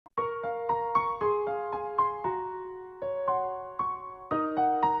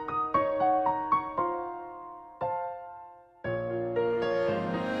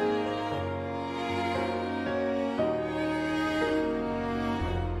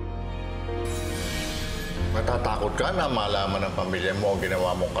Matatakot ka na malaman ng pamilya mo ang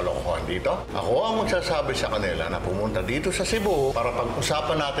ginawa mong kalokohan dito? Ako ang magsasabi sa kanila na pumunta dito sa Cebu para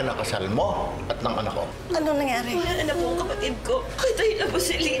pag-usapan natin ang kasal mo at ng anak ko. Ano nangyari? Wala na po ang kapatid ko. Patay na po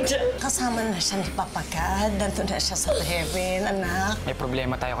si Lydia. Kasama na siya ni Papa God. Nandun na siya sa heaven, anak. May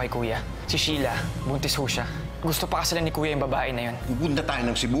problema tayo kay Kuya. Si Sheila, buntis ho siya. Gusto pa kasalan ni Kuya yung babae na yun. Pupunta tayo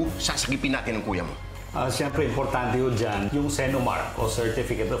ng Cebu, sasagipin natin ang kuya mo. Siyempre, importante ho dyan yung Marc o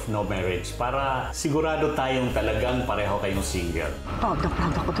Certificate of No Marriage para sigurado tayong talagang pareho kayong single. Proud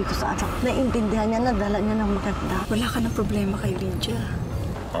ako dito sa anak. Naiintindihan niya na dala niya ng maganda. Wala ka ng problema kay Lydia.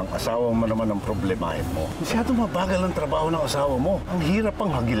 Ang asawa mo naman ang problemahin mo. Masyado mabagal ang trabaho ng asawa mo. Ang hirap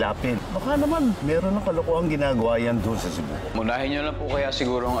pang hagilapin. Baka naman, meron ng kalokohang ginagawa yan doon sa Cebu. Munahin niyo lang po kaya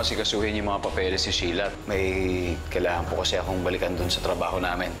siguro ang asikasuhin yung mga papeles ni Sheila. May kailangan po kasi akong balikan doon sa trabaho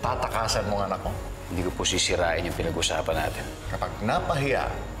namin. Tatakasan mo ang anak mo. Hindi ko po sisirain yung pinag-usapan natin. Kapag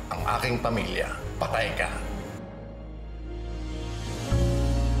napahiya ang aking pamilya, patay ka.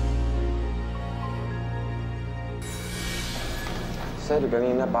 Sir,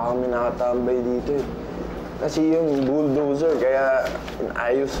 kanina pa kami nakatambay dito eh. Kasi yung bulldozer, kaya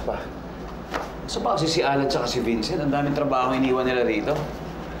inayos pa. So ba kasi si Alan at si Vincent? Ang daming trabaho iniwan nila rito.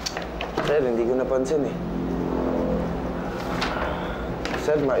 Sir, hindi ko napansin eh.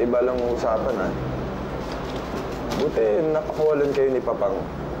 Sir, maiba lang usapan ha. Buti napakawalan kayo ni Papang.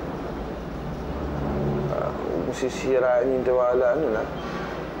 Kung sisiraan yung tiwala, ano na?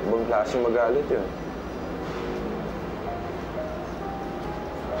 Ibang klaseng magalit yun.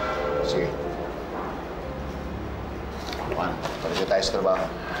 Sige. Juan, pareho tayo sa trabaho.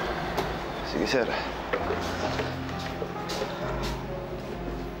 Sige, sir.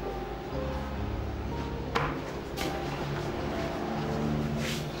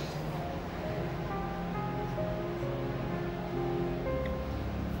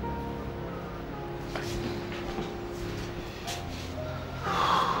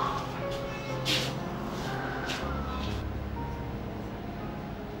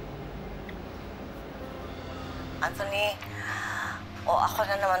 Anthony, ako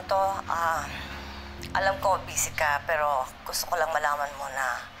na naman to. Alam ko busy ka, pero gusto ko lang malaman mo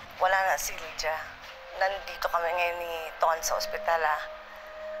na wala na si Lydia. Nandito kami ngayon ni Ton sa ospital,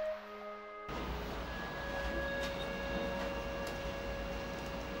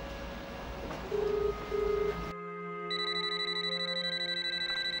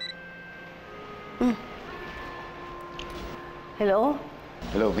 Hello?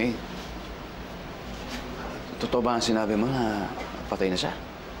 Hello, May. Totoo ba ang sinabi mo na patay na siya?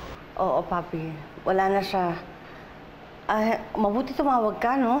 Oo, Papi. Wala na siya. Mabuti tumawag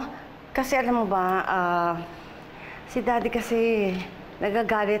ka, no? Kasi alam mo ba, si Daddy kasi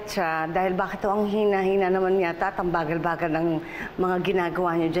nagagalit siya dahil bakit ang hina-hina naman yata at ang bagal-bagal ng mga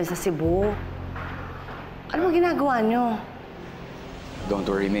ginagawa niyo dyan sa Cebu. Ano ba ginagawa niyo? Don't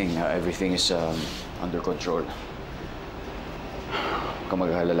worry, Ming. Everything is under control. Huwag kang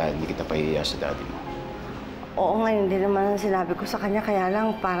mag-alala, hindi kita pahihiya sa daddy mo. Oo nga, hindi naman sinabi ko sa kanya. Kaya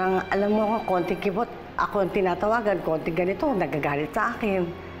lang, parang alam mo, konting kibot. Ako ang tinatawagan, konting ganito, nagagalit sa akin.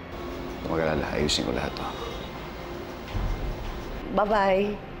 Huwag kang mag-alala, ayusin ko lahat to.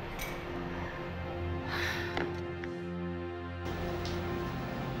 Bye-bye.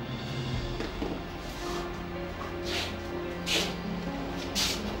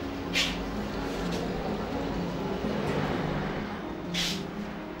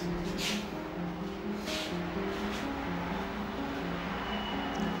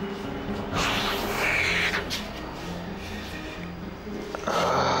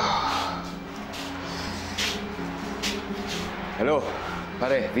 Hello,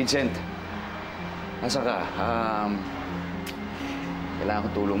 pare, Vincent. Nasaan ka? Kailangan ko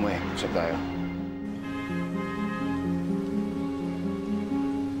tulong mo eh. Usap tayo.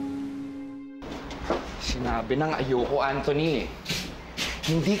 Sinabi ng ayoko, Anthony.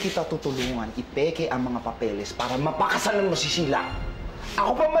 Hindi kita tutulungan. Ipeke ang mga papeles para mapakasalan mo si Sheila.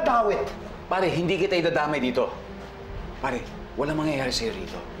 Ako pa madawit. Pare, hindi kita idadamay dito. Pare, walang mangyayari sa'yo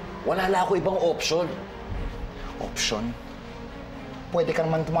rito. Wala lang ako ibang option. Option? Pwede ka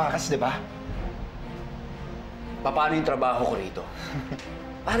naman tumakas, di ba? Paano yung trabaho ko rito?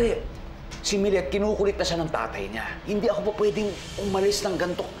 Pare, si Millet, kinukulit na siya ng tatay niya. Hindi ako pa pwedeng umalis ng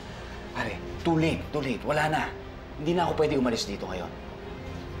ganito. Pare, too late. Wala na. Hindi na ako pwedeng umalis dito ngayon.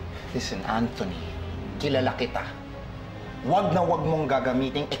 Listen, Anthony, kilala kita. Huwag na huwag mong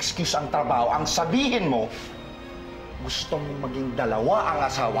gagamiting excuse ang trabaho. Ang sabihin mo, gusto mong maging dalawa ang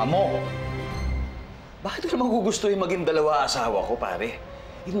asawa mo. Bakit ko naman gugustuhin maging dalawa asawa ko, pare?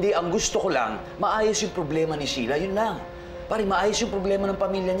 Hindi, ang gusto ko lang, maayos yung problema ni Sheila, yun lang. Pare, maayos yung problema ng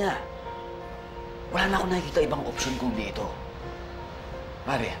pamilya niya. wala na akong nakikita ibang option kundi ito.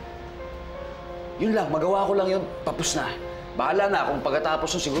 Pare, yun lang, magawa ko lang yun, tapos na. Bahala na, kung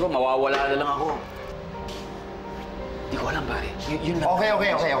pagkatapos nun siguro mawawala na lang ako. Hindi ko alam, pare. Yun lang.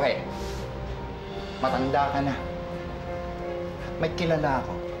 Okay. Matanda ka na. May kilala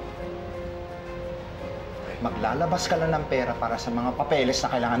ako. Maglalabas ka lang ng pera para sa mga papeles na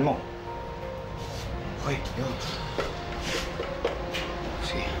kailangan mo. Okay, yun.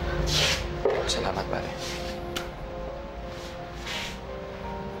 Sige. Salamat, pare.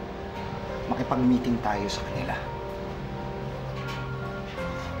 Makipag-meeting tayo sa kanila.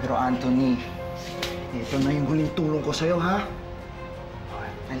 Pero Anthony, ito na yung huling tulong ko sa'yo, ha?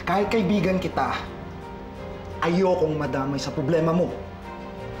 Dahil kahit kaibigan kita, ayokong madamay sa problema mo.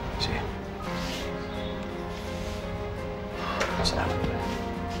 Sige. Salamat, pare.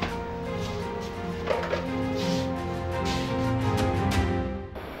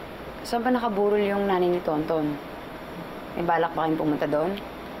 Saan ba nakaburol yung nanay ni Tonton? May balak ba kayong pumunta doon?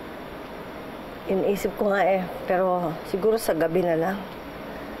 Iniisip ko nga eh, pero siguro sa gabi na lang.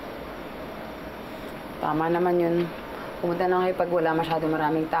 Tama naman yun. Pumunta na kayo pag wala masyado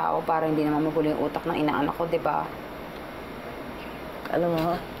maraming tao para hindi naman magulo yung utak ng inaanak ko, di ba? Alam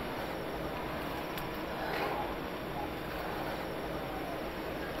mo,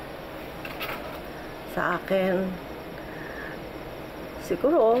 sa akin,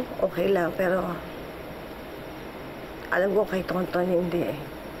 siguro okay lang, pero alam ko kay Tonton hindi eh.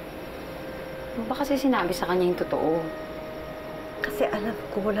 Ano ba kasi sinabi sa kanya yung totoo? Kasi alam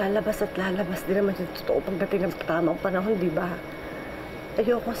ko, lalabas at lalabas din naman yung totoo pagdating ng tamang panahon, di ba?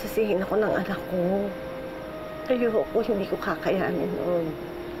 Ayoko sisihin ako ng anak ko. Ayoko, hindi ko kakayanin noon.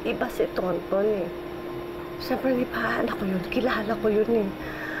 Iba si Tonton eh. Siyempre, di ba, anak ko yun. Kilala ko yun eh.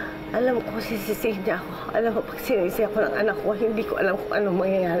 Alam ko, sisisihin niya ako. Alam mo, pag sinisi ako ng anak ko, hindi ko alam kung anong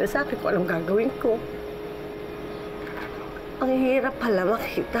mangyayari sa akin, kung anong gagawin ko. Ang hirap pala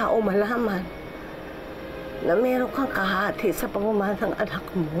makita o malaman na meron kang kahati sa pamamahan ng anak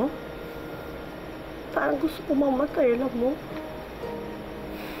mo. Parang gusto ko mamatay, alam mo.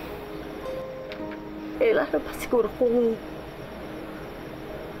 Eh, lalo pa siguro kung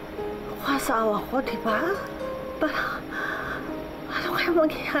asawa ko, di ba? Parang, ano kaya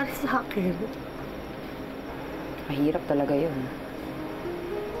mangyayari sa akin? Mahirap talaga yun.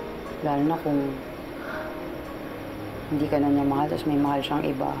 Lalo na kung hindi ka na niya mahal, tapos may mahal siyang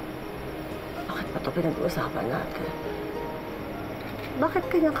iba. Bakit pa ito pinag-uusapan natin? Bakit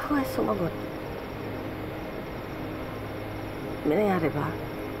kanya ka kaya sumagot? May nangyari ba?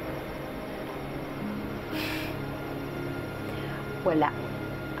 Wala.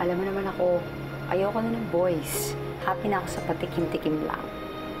 Alam mo naman ako, ayoko na ng boys. Happy na ako sa patikim-tikim lang.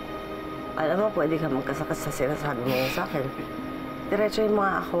 Alam mo, pwede ka magkasakit sa sinasabi mo sa akin. Diretsoin mo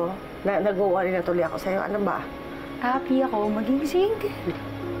nga ako. Nag-uwari na tuloy ako sa'yo. Ano ba? Happy ako maging single.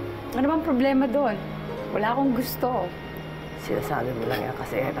 Ano bang problema doon? Wala akong gusto. Sinasabi mo lang yan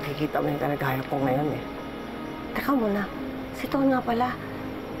kasi nakikita mo yung kalagayan ko ngayon eh. Teka muna, si Ton nga pala.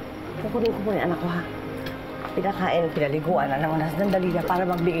 Kukunin ko muna yung anak ko ha. Pinakain, pinaliguan, alam mo na, sandali na para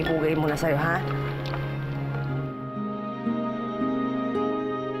magbigay-kugay muna sa'yo ha.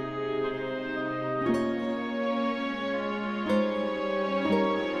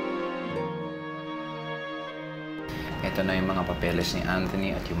 Ito na yung mga papeles ni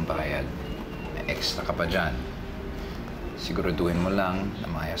Anthony at yung bayad. May extra ka pa dyan. Siguraduhin mo lang na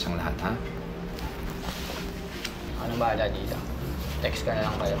maayos ang lahat, ha? Ano ba, Daddy? Text ka na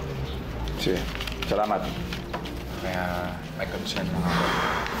lang kayo. Sige. Salamat. Kaya may concern lang ako.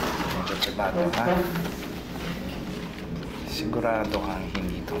 Medyo privado, ha? Sigurado kang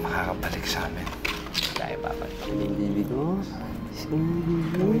hindi ito makakabalik sa amin. Kaya babalik. Baby ko.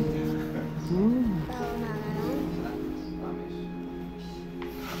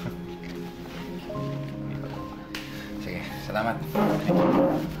 Sige, salamat.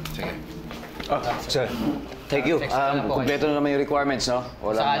 Sige. Oh, sir. Thank you. Kumpleto na naman yung requirements, no?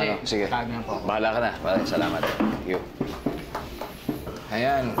 Wala na, no? Sige. Bahala ka na. Salamat. Thank you.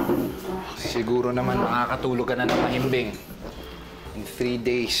 Ayan. Siguro naman makakatulog ka na ng mahimbing. In 3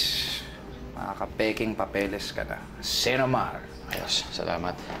 days, makakapeking papeles ka na. Senomar. Ayos.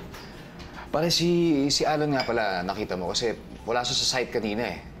 Salamat. Pare, si Alan nga pala, nakita mo kasi wala siya sa site kanina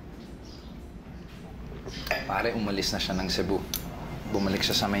eh. Pare, umalis na siya ng Cebu. Bumalik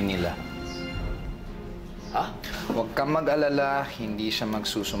siya sa Maynila. Ha? Huwag kang mag-alala, hindi siya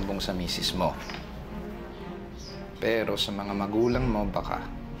magsusumbong sa misis mo. Pero sa mga magulang mo, baka.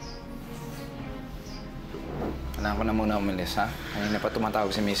 Kailangan ko na muna umalis, ha? Kanina pa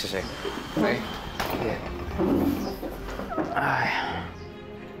tumatawag si misis eh. Okay? Yeah. Ay.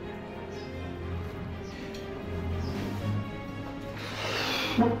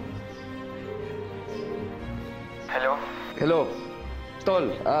 Hello? Hello. Tol,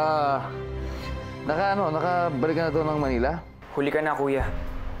 nakabalik ka na doon ng Manila? Huli ka na, kuya.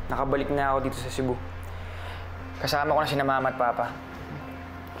 Nakabalik na ako dito sa Cebu. Kasama ko na sina Mama at Papa.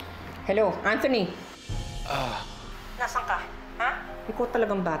 Hello, Anthony. Nasaan ka? Ha? Ikaw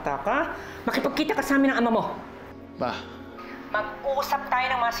talagang bata ka? Makipagkita ka sa amin ng ama mo. Ba? Mag-uusap tayo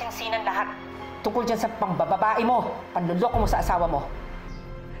ng mga sinsinan lahat. Tungkol dyan sa pangbababae mo, panluloko mo sa asawa mo.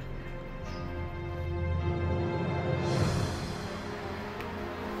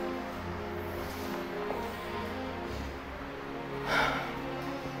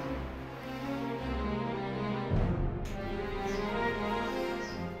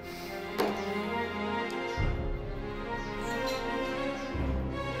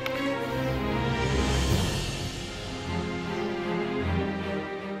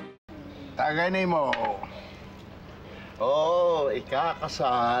 Tagay mo. Oo,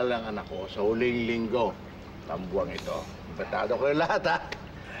 ikakasal ang anak ko sa huling linggo ng buwang ito. Ibatado ko yung lahat, ha?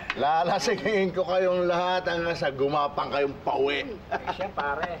 Lalasingin ko kayong lahat hanggang sa gumapang kayong pauwi. Siya,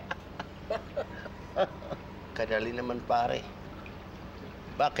 pare. Kadali naman, pare.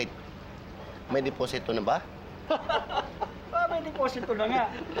 Bakit? May deposito na ba? May deposito na nga.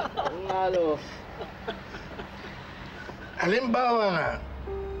 Ano? Halimbawa nga,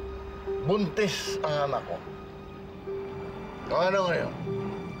 buntis ang anak ko. Ano ngayon?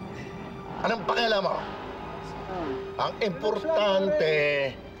 Anong pakialam mo? Ang importante,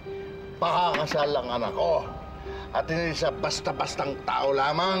 pakakasal ang anak ko. At hindi sa basta-bastang tao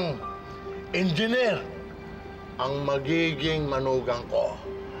lamang, engineer ang magiging manugang ko.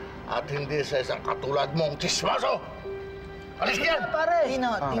 At hindi sa isang katulad mong chismaso. Alis ka yan! Pare!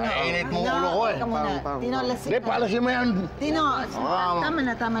 Tino. Nainit mo ulo ko eh. Teka muna. Tino, lasing Hindi, palasin mo yan. Tino, tama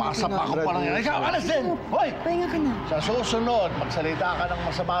na, Tino. Pasapa ko pa lang yan. Ikaw, alis din! Hoy! Pahinga ka na. Sa susunod, magsalita ka ng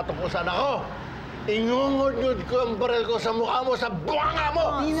masama tungkol sa anak ko. Ingungod ko ang baril ko sa mukha mo, sa buwanga mo!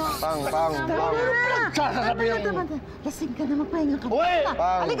 Tino! Pang! Sasasabihin Tama na. Lasing ka na, magpahinga ka na. Uy!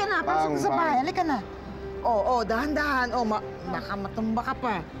 Halika na, pasok ka sa bahay. Halika na. Dahan-dahan. Baka matumba ka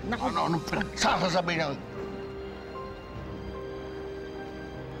pa. Naku. Anong sasasabihin niya?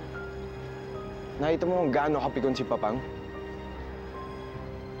 Nakita mo kung gaano kapikon si Papang?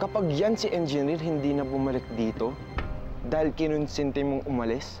 Kapag yan si engineer hindi na bumalik dito dahil kinonsinti mong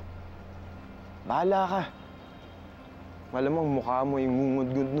umalis, bahala ka. Malamang mukha mo yung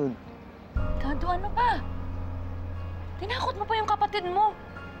ngungod-ngud. Dado, ano ba? Tinakot mo pa yung kapatid mo.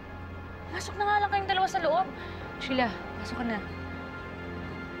 Masok na nga lang kayong dalawa sa loob. Sheila, pasok ka na.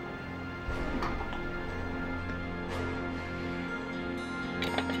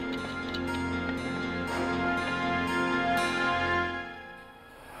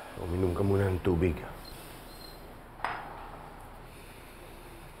 Uminom ka muna ng tubig.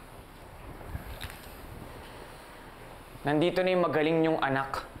 Nandito na yung magaling niyong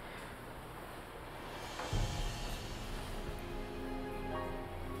anak.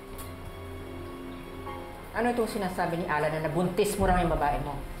 Ano itong sinasabi ni Alan na nabuntis mo lang yung babae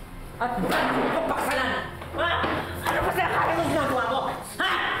mo? At bakit mo paksalan? Ha? Ano ba sa akala mo ginagawa mo?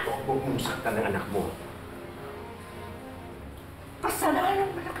 Ha? Huwag mong saktan ng anak mo. Kasalanan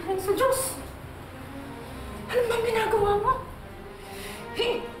ng malaki yan sa Diyos. Ano bang ginagawa mo?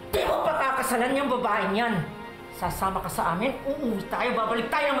 Hindi mo pakakasalan yung babaeng yan. Sasama ka sa amin, uuwi tayo,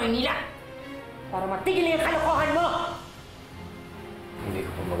 babalik tayo ng Maynila. Para matigil yung kalokohan mo! Hindi ko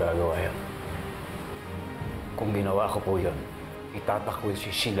pa magagawa yan. Kung ginawa ko po yun, itatakwil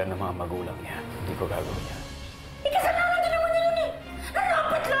si Sheila ng mga magulang niya. Hindi ko gagawin yan. Kasalanan din naman niya yun eh!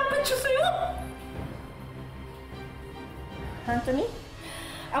 Nalapat-lapat siya sa'yo! Anthony,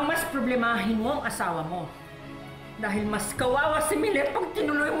 ang mas problemahin mo ang asawa mo. Dahil mas kawawa si Millet pag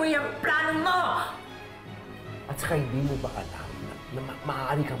tinuloy mo yung plano mo! At saka hindi mo ba alam na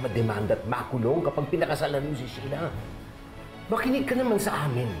maaari kang mademanda at makulong kapag pinakasalan mo si Sheila? Makinig ka naman sa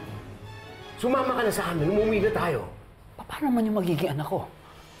amin. Sumama ka na sa amin, umuwi na tayo. Paano naman yung magiging anak ko?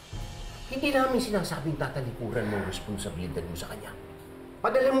 Hindi namin sinasabing tatalikuran mo ang responsibilidad mo sa kanya.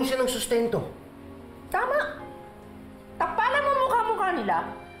 Padala mo siya ng sustento. Tama! Tapalan mo mukha-mukha nila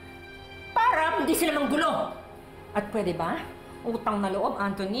para hindi sila manggulo. At pwede ba? Utang na loob,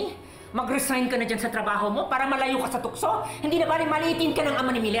 Anthony. Mag-resign ka na dyan sa trabaho mo para malayo ka sa tukso. Hindi na bali maliitin ka ng ama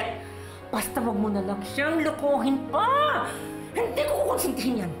ni Millet. Basta wag mo na lang siyang lukuhin pa. Hindi ko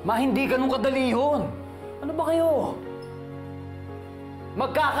kukonsintihin yan. Ma, hindi ganun kadali yun. Ano ba kayo?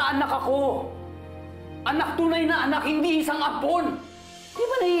 Magkakaanak ako. Anak, tunay na anak, hindi isang apon. Di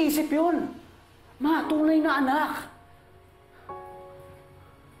ba naiisip yun? Ma, tunay na anak.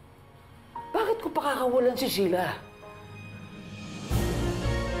 Bakit ko pakakawalan si Sheila?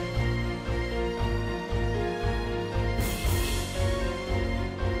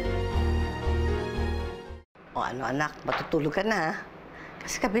 O ano anak, matutulog ka na ha?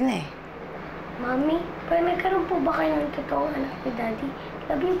 Kasi gabi na eh. Mami, pag nagkaroon po ba kayo ng totoong anak ni Daddy,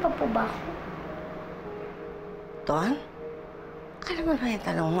 labi pa po ba ako? Ton? Ano naman ba yung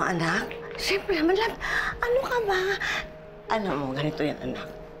tanong mo, anak? Siyempre naman, ano ka ba? Alam mo, ganito yan, anak.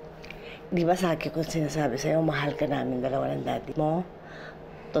 Di ba sa akin kung sinasabi sa'yo, mahal ka namin dalawa ng daddy mo?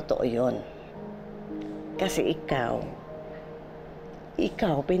 Totoo yun. Kasi ikaw,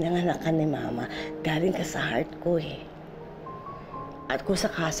 pinanganak ka ni Mama, galing ka sa heart ko eh. At kung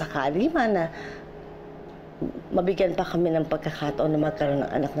sakasakali man na mabigyan pa kami ng pagkakataon na magkaroon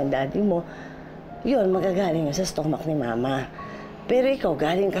ng anak ng daddy mo, yun, magagaling yun sa stomach ni Mama. Pero ikaw,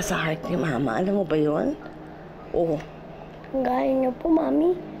 galing ka sa heart ni Mama. Alam mo ba yun? Oo. Galing niyo po,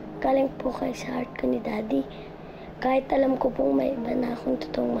 Mami. Galing po kayo sa heart ko ni Daddy. Kahit alam ko pong may iba na akong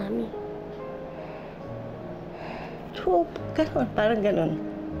totoong Mami. Oo, ganun. Parang ganun.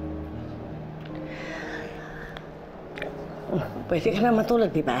 Pwede ka na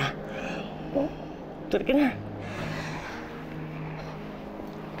matulog, di ba? Tulog ka na.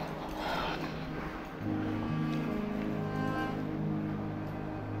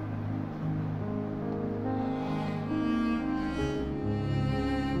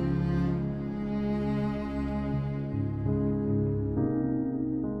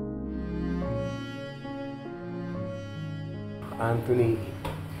 Anthony,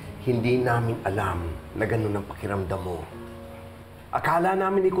 hindi namin alam na ganun ang pakiramdam mo. Akala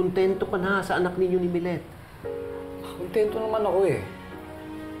namin kontento ka na sa anak ninyo ni Millet. Kontento naman ako eh.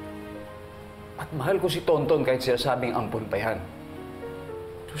 At mahal ko si Tonton kahit sinasabing ampun pa yan.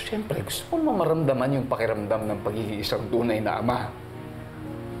 So siyempre, gusto ko naman maramdaman yung pakiramdam ng pagiging isang tunay na ama.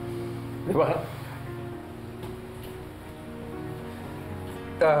 Di ba?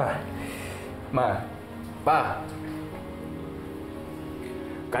 Pa.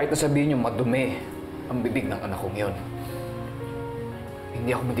 Kahit na sabihin niyo madumi ang bibig ng anak kong yun,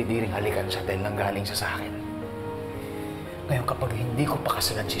 hindi ako matidiring halikan siya dahil nanggaling siya sa akin. Ngayon kapag hindi ko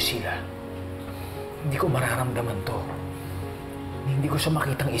pakasalan si Sheila, hindi ko mararamdaman to. Hindi ko siya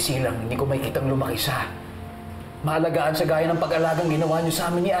makitang isilang, hindi ko makitang lumaki siya. Maalagaan siya gaya ng pag-alagang ginawa niyo sa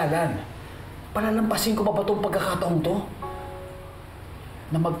amin ni Alan. Palalampasin ko pa ba itong pagkakataon to?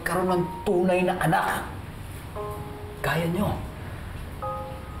 Na magkaroon ng tunay na anak. Kaya niyo.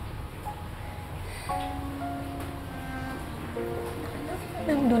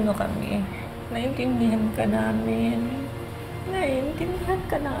 Nandun na kami. Naintindihan ka namin. Naiintindihan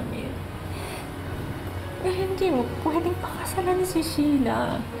ka namin. Eh, hindi mo pwedeng pakasalan si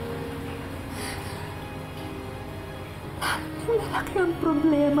Sheila. Malaki ang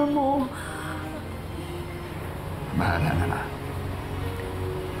problema mo. Bahala na na.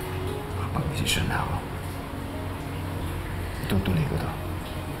 Kapag-desisyon na ako. Itutuloy ko to.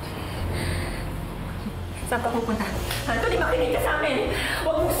 Saan ka pupunta? Anthony, makinig ka sa amin!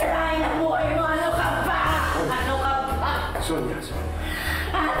 Huwag mong sarayin ang buhay mo! Ano ka ba? Ano ka ba? Sonia.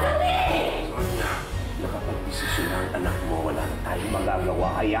 Anthony! Sonia, nakapag-desisyon na ang anak mo. Wala na tayong magagawa.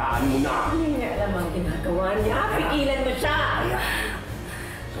 Hayaan mo na! Hindi niya alam ang ginagawa niya. Pigilan mo siya!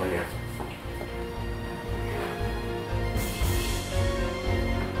 Sonia.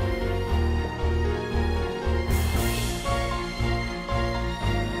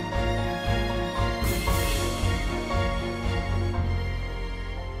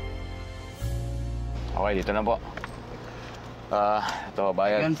 Okay, dito na po. Ito,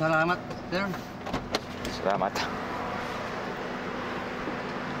 bayad. Yan, salamat, sir. Salamat.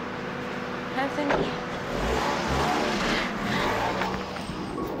 Anthony.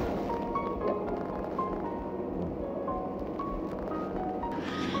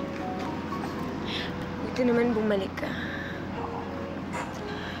 Buti naman bumalik ka.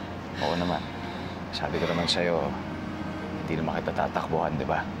 Oo naman. Sabi ko naman sa'yo, hindi naman kita tatakbuhan, di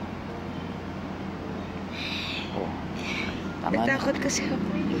ba? Oo. Tama na. Natakot kasi ako.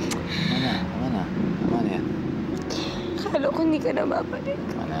 Tama na yan. Akala ko hindi ka na babalik.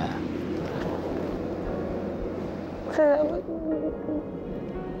 Tama na. Salamat.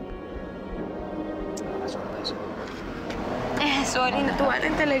 Sorry, natuwa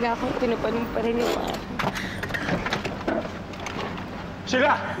lang talaga akong tinupad mo pa rin yung pangarap.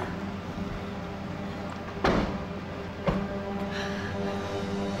 Sheila!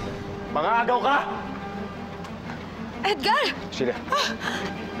 Mga agaw ka! Edgar! Sheila.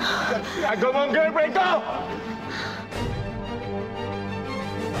 Agaw mo ang girlfriend ko!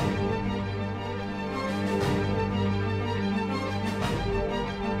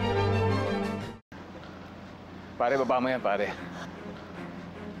 Pare, baba mo yan, pare.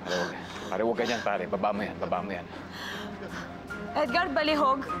 Pare, huwag ganyan, pare. Baba mo yan. Edgar,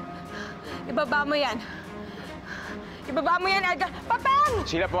 balihog. Ibaba mo yan. Ibaba mo yan, Edgar. Papang!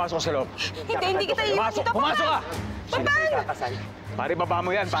 Sheila, pumasok ka sa loob. Hindi kita iiwan dito, Pumasok ka! Papang! Pare, baba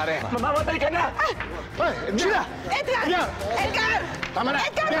mo yan, pare. Mamamatay ka na! Ay, Sheila! Edgar! Edgar! Tama na!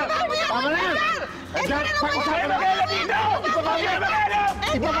 Edgar, baba mo yan! Tama na yan! Edgar! Pag-usapan mo! Ibaba mo yan!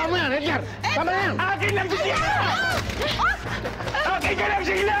 Ibaba mo yan, Edgar! Tama na yan! Akin lang si Sheila! Akin ka lang,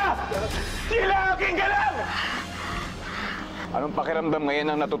 Sheila! Sheila, akin ka lang! Anong pakiramdam ngayon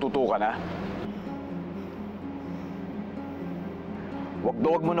ang natututo ka na?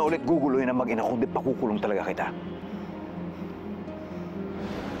 Huwag mo na ulit guguluhin ang mag-ina, kundi pakukulong talaga kita.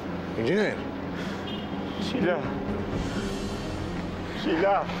 Engineer! Sheila!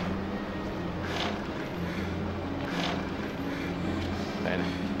 Sheila! Ayan.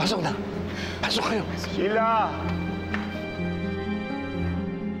 Pasok na! Pasok kayo! Sheila!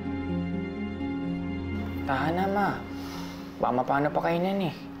 Tahan na, Ma. Baka mapano pa kayo nan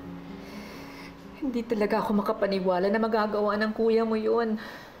eh. Hindi talaga ako makapaniwala na magagawa ng kuya mo yun.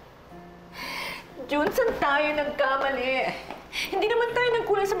 Jun, saan tayo nagkamali? Hindi naman tayo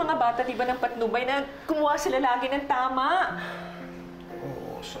nagkulang sa mga bata, di ba, ng patnubay na kumuha sila lagi ng tama.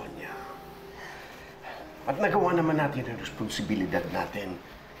 Oo, Sonia. At nagawa naman natin ang responsibilidad natin.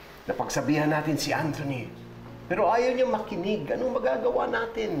 Napagsabihan natin si Anthony. Pero ayaw niya makinig. Anong magagawa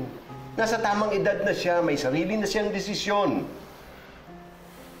natin? Nasa tamang edad na siya, may sarili na siyang desisyon.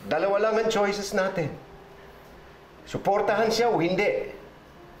 Dalawa lang ang choices natin. Suportahan siya o hindi.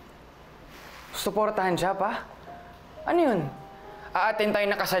 Suportahan siya, pa? Ano yun? Aatin tayo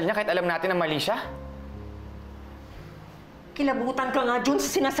na kasal niya kahit alam natin na mali siya? Kilabutan ka nga, Jun,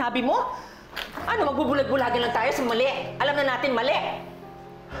 sa sinasabi mo? Ano, magbubulag-bulagan lang tayo sa mali? Alam na natin mali.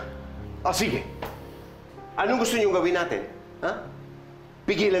 Sige. Anong gusto niyong gawin natin? Ha?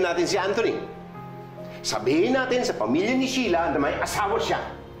 Pigilan natin si Anthony. Sabihin natin sa pamilya ni Sheila na may asawa siya.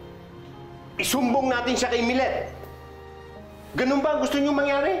 Isumbong natin siya kay Millet. Ganun ba ang gusto niyong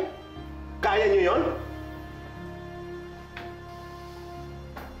mangyari? Kaya niyo yon?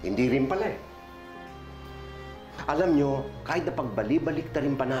 Hindi rin pala eh. Alam niyo, kahit na pagbali-balik na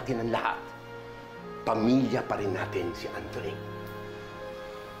rin pa natin ang lahat, pamilya pa rin natin si Anthony.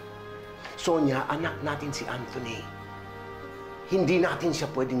 Sonia, anak natin si Anthony. Hindi natin siya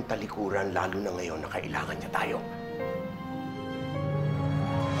pwedeng talikuran, lalo na ngayon na kailangan niya tayo.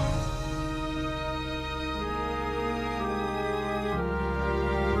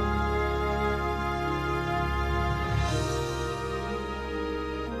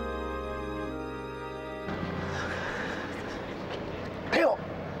 Tayo!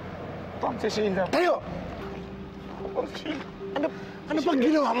 Si Sheila. Tayo! Sheila. Ano pang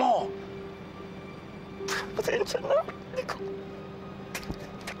ginawa mo? Pasensya na.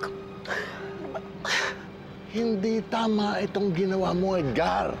 Hindi tama itong ginawa mo,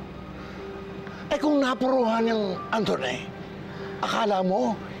 Edgar. Eh kung napuruhan yung Anthony, akala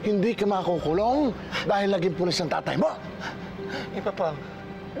mo hindi ka makukulong dahil naging pulis ang tatay mo? Papa,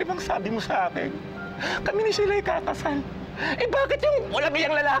 di bang sabi mo sa akin, kami ni Sheila ikakasal? Bakit yung wala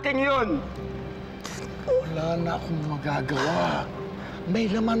biyang lalaking yun? Wala na akong magagawa.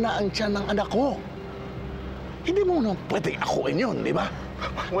 May laman na ang tiyan ng anak ko. Hindi mo na pwedeng akuin yun, di ba?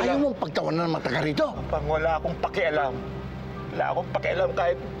 Ayaw mong pagtawanan ng mataga rito? Pang wala akong pakialam. Wala akong pakialam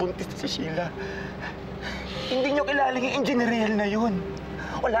kahit buntis na si Sheila. Hindi niyo kilaling yung engineer na yun.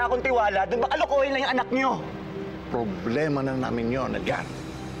 Wala akong tiwala. Doon baka lokohin lang yung anak niyo. Problema na namin yun, Edgar.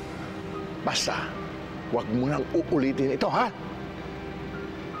 Basta, huwag mo nang uulitin ito, ha?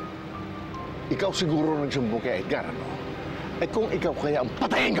 Ikaw siguro nagsumbong kay Edgar, ano? Eh kung ikaw kaya ang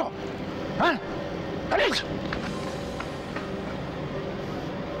patayin ko, ha? Alis!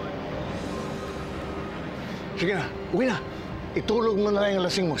 Sige na, uwi na. Itulog mo na lang yung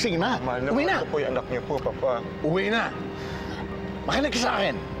lasing mo. Sige na, uwi na. Mahal po yung anak niyo po, Papa. Uwi na. Makinig ka sa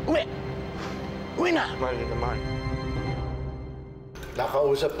akin. Uwi! Uwi na! Mahal naman.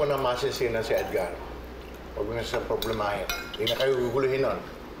 Nakausap ko na masisina si Edgar. Huwag mo na siyang problemahin. Hindi na kayo guguluhin nun.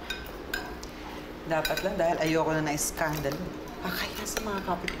 Dapat lang dahil ayoko na na-skandal. Kaya sa mga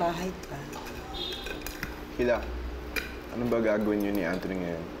kapitbahay ka. Sheila, ano ba gagawin niyo ni Anthony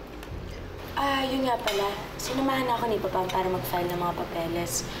ngayon? Yun nga pala. Sinamahan ako ni Papa para mag-file ng mga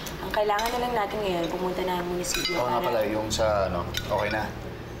papeles. Ang kailangan na lang natin ngayon, pumunta na ang munisipyo Oo nga pala, yung sa, okay na.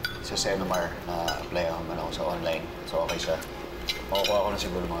 Sa Senomar, na-apply ako sa online. So, okay siya. Makukuha ko na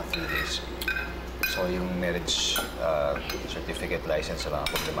siguro mga 3 days. So, yung marriage certificate license sa mga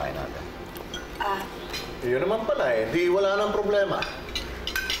problemahin natin. Yun naman pala eh. Di wala nang problema.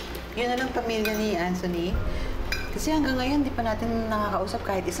 Yun na lang pamilya ni Anthony. Kasi hanggang ngayon, di pa natin nakakausap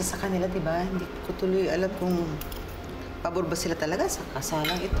kahit isa sa kanila, di ba? Hindi ko tuloy alam kung pabor ba sila talaga sa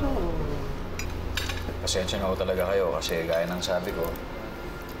kasalang ito. Pasensya na ho talaga kayo kasi gaya ng sabi ko,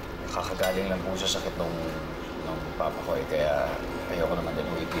 kakagaling lang po sa sakit ng papa ko eh, kaya ayoko naman din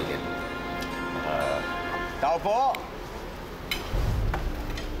ho ipilit. Tao po!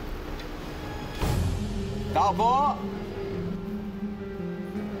 Tao po!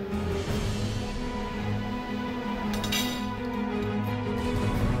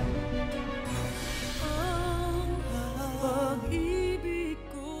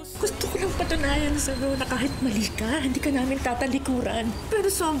 Gusto ko lang patunayan sa'yo na kahit mali ka, hindi ka namin tatalikuran. Pero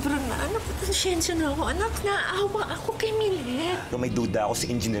sobrang anak, konsyensya na ako. Anak, naawa ako kay Millet. Pero may duda ako sa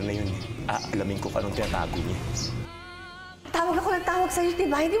engineer na yun. Aalamin ko kung anong tinatago niya. Tawag ako ng tawag sa'yo, di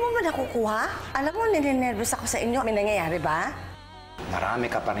ba? Hindi mo ba nakukuha? Alam mo, nininervous ako sa inyo. May nangyayari ba?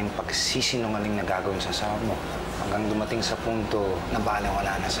 Marami ka pa rin pagsisinungaling na gagawin sa asawa mo hanggang dumating sa punto na balang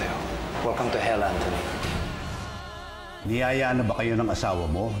wala na sa'yo. Welcome to hell, Anthony. Niyayaan na ba kayo ng asawa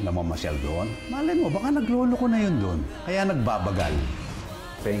mo na mamasyal doon? Malay mo, baka naglolo ko na yun doon. Kaya nagbabagal.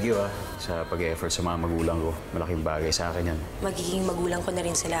 Thank you sa pag-effort sa mga magulang ko. Malaking bagay sa akin yan. Magiging magulang ko na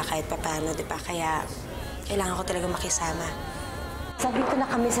rin sila kahit papano, di ba? Kaya kailangan ko talaga makisama. Sabi ko na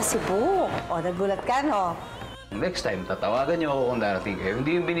kami sa Cebu. O, nagulat ka, no? Next time, tatawagan niyo ako kung darating kayo.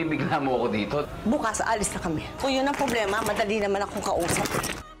 Hindi yung binibigla mo ako dito. Bukas, alis na kami. Kung yun ang problema, madali naman akong kausap.